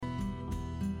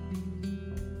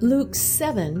Luke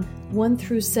 7, 1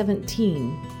 through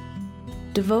 17.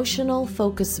 Devotional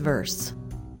Focus Verse.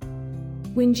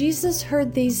 When Jesus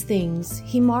heard these things,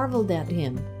 he marveled at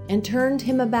him, and turned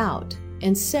him about,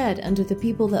 and said unto the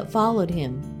people that followed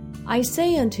him, I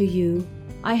say unto you,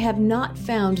 I have not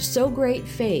found so great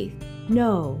faith,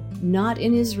 no, not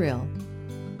in Israel.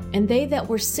 And they that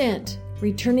were sent,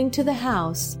 returning to the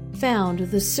house, found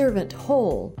the servant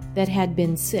whole that had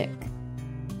been sick.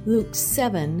 Luke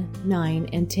 7, 9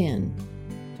 and 10.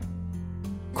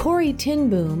 Corrie ten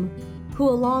Boom, who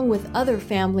along with other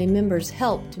family members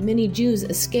helped many Jews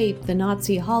escape the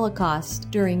Nazi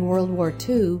Holocaust during World War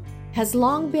II, has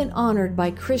long been honored by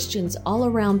Christians all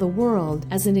around the world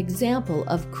as an example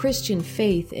of Christian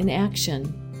faith in action.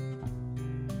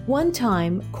 One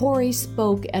time, Corrie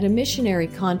spoke at a missionary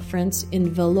conference in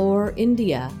Vellore,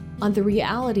 India, on the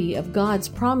reality of God's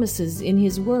promises in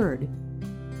His Word.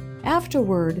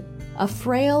 Afterward, a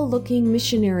frail-looking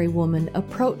missionary woman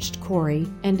approached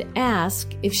Corrie and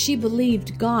asked if she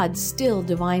believed God still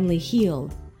divinely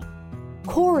healed.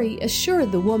 Corrie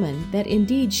assured the woman that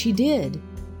indeed she did.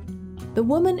 The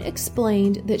woman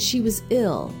explained that she was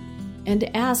ill and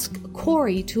asked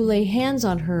Corrie to lay hands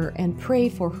on her and pray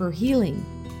for her healing.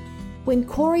 When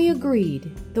Corrie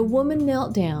agreed, the woman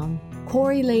knelt down,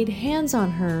 Corrie laid hands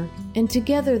on her, and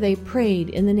together they prayed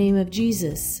in the name of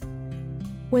Jesus.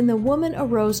 When the woman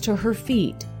arose to her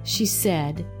feet, she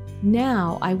said,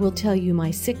 Now I will tell you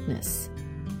my sickness.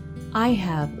 I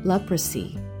have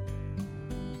leprosy.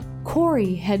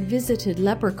 Corrie had visited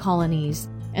leper colonies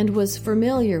and was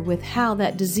familiar with how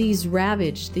that disease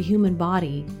ravaged the human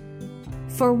body.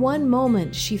 For one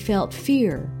moment she felt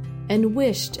fear and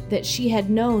wished that she had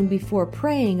known before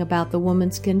praying about the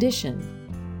woman's condition.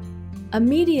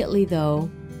 Immediately, though,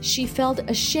 she felt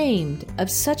ashamed of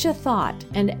such a thought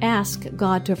and asked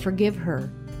God to forgive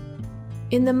her.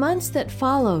 In the months that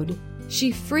followed,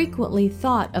 she frequently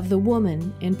thought of the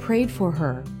woman and prayed for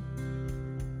her.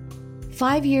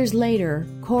 5 years later,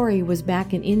 Corrie was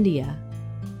back in India.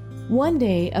 One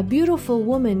day, a beautiful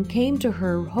woman came to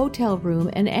her hotel room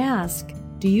and asked,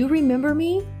 Do you remember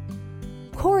me?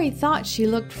 Corrie thought she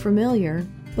looked familiar,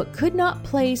 but could not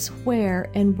place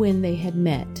where and when they had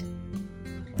met.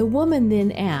 The woman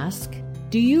then asked,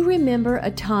 Do you remember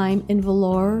a time in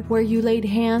Vellore where you laid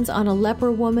hands on a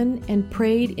leper woman and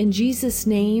prayed in Jesus'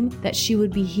 name that she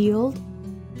would be healed?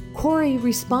 Corrie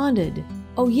responded,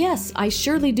 Oh yes, I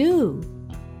surely do.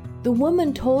 The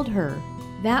woman told her,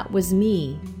 That was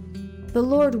me. The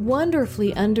Lord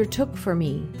wonderfully undertook for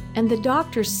me, and the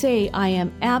doctors say I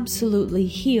am absolutely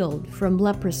healed from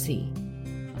leprosy.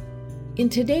 In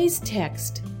today's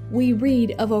text, we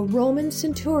read of a Roman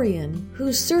centurion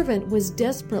whose servant was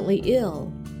desperately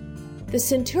ill. The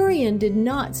centurion did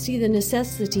not see the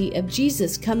necessity of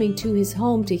Jesus coming to his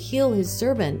home to heal his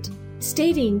servant,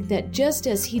 stating that just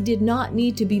as he did not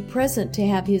need to be present to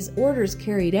have his orders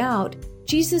carried out,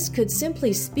 Jesus could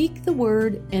simply speak the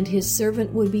word and his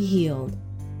servant would be healed.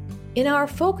 In our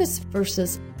focus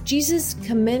verses, Jesus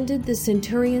commended the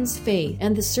centurion's faith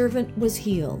and the servant was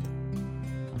healed.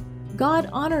 God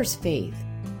honors faith.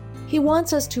 He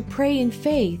wants us to pray in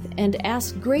faith and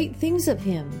ask great things of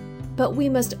Him, but we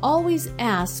must always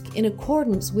ask in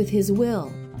accordance with His will.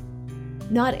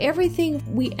 Not everything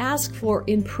we ask for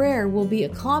in prayer will be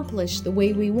accomplished the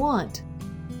way we want.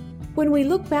 When we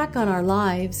look back on our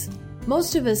lives,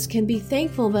 most of us can be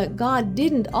thankful that God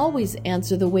didn't always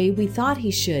answer the way we thought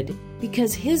He should,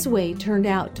 because His way turned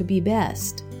out to be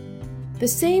best. The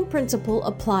same principle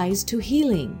applies to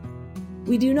healing.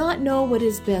 We do not know what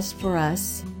is best for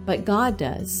us, but God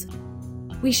does.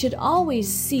 We should always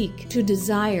seek to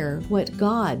desire what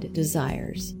God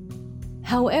desires.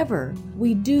 However,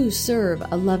 we do serve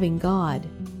a loving God.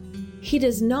 He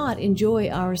does not enjoy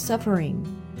our suffering,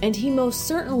 and He most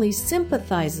certainly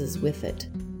sympathizes with it.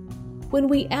 When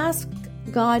we ask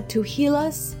God to heal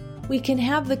us, we can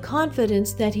have the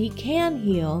confidence that He can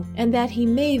heal and that He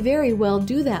may very well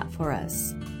do that for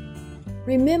us.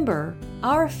 Remember,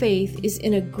 our faith is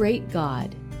in a great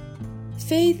God.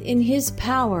 Faith in His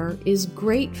power is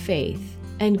great faith,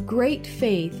 and great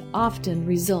faith often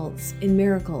results in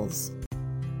miracles.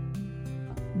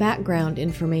 Background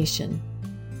information.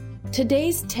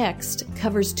 Today's text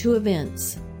covers two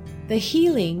events: the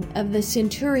healing of the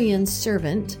centurion's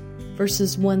servant,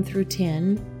 verses 1 through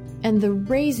 10, and the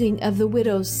raising of the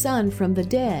widow's son from the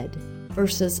dead,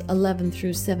 verses 11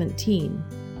 through 17.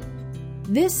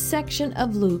 This section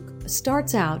of Luke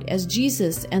starts out as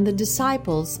Jesus and the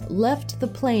disciples left the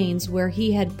plains where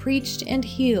He had preached and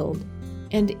healed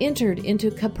and entered into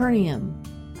Capernaum,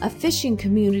 a fishing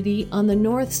community on the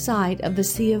north side of the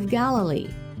Sea of Galilee.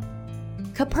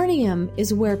 Capernaum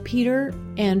is where Peter,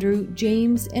 Andrew,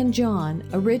 James, and John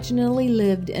originally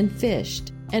lived and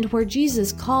fished, and where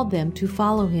Jesus called them to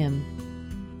follow him.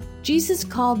 Jesus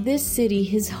called this city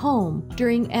his home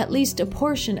during at least a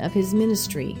portion of his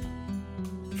ministry.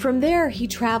 From there, he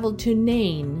traveled to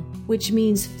Nain, which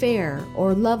means fair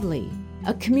or lovely,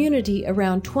 a community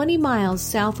around 20 miles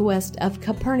southwest of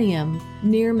Capernaum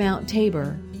near Mount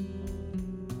Tabor.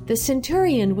 The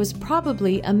centurion was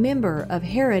probably a member of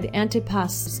Herod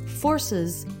Antipas's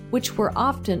forces, which were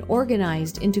often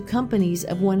organized into companies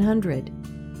of 100.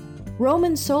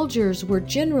 Roman soldiers were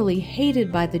generally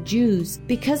hated by the Jews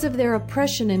because of their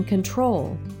oppression and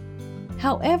control.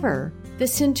 However, the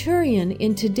centurion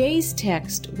in today's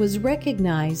text was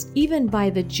recognized even by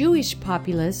the Jewish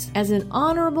populace as an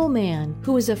honorable man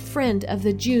who was a friend of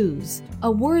the Jews,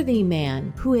 a worthy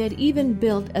man who had even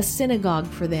built a synagogue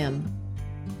for them.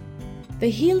 The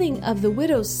healing of the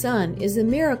widow's son is a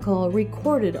miracle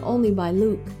recorded only by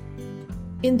Luke.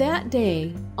 In that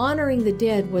day, honoring the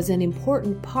dead was an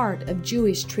important part of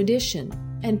Jewish tradition,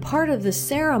 and part of the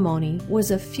ceremony was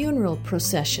a funeral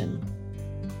procession.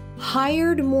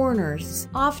 Hired mourners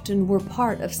often were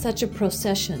part of such a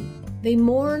procession. They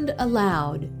mourned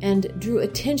aloud and drew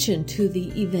attention to the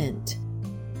event.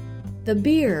 The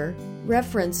bier,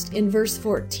 referenced in verse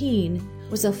 14,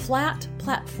 was a flat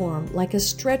platform like a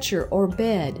stretcher or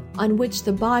bed on which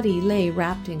the body lay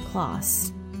wrapped in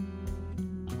cloths.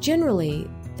 Generally,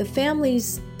 the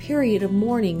family's period of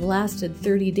mourning lasted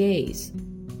 30 days.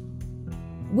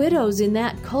 Widows in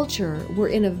that culture were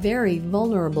in a very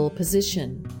vulnerable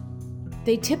position.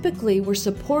 They typically were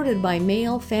supported by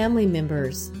male family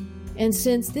members, and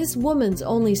since this woman's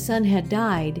only son had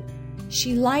died,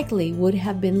 she likely would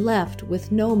have been left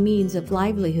with no means of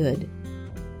livelihood.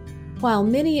 While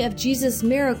many of Jesus'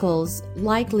 miracles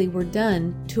likely were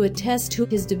done to attest to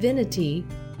his divinity,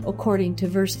 according to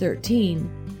verse 13,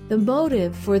 the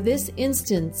motive for this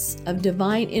instance of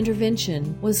divine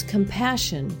intervention was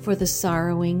compassion for the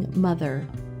sorrowing mother.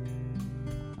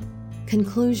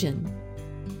 Conclusion: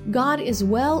 God is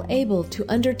well able to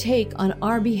undertake on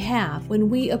our behalf when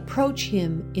we approach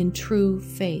him in true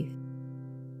faith.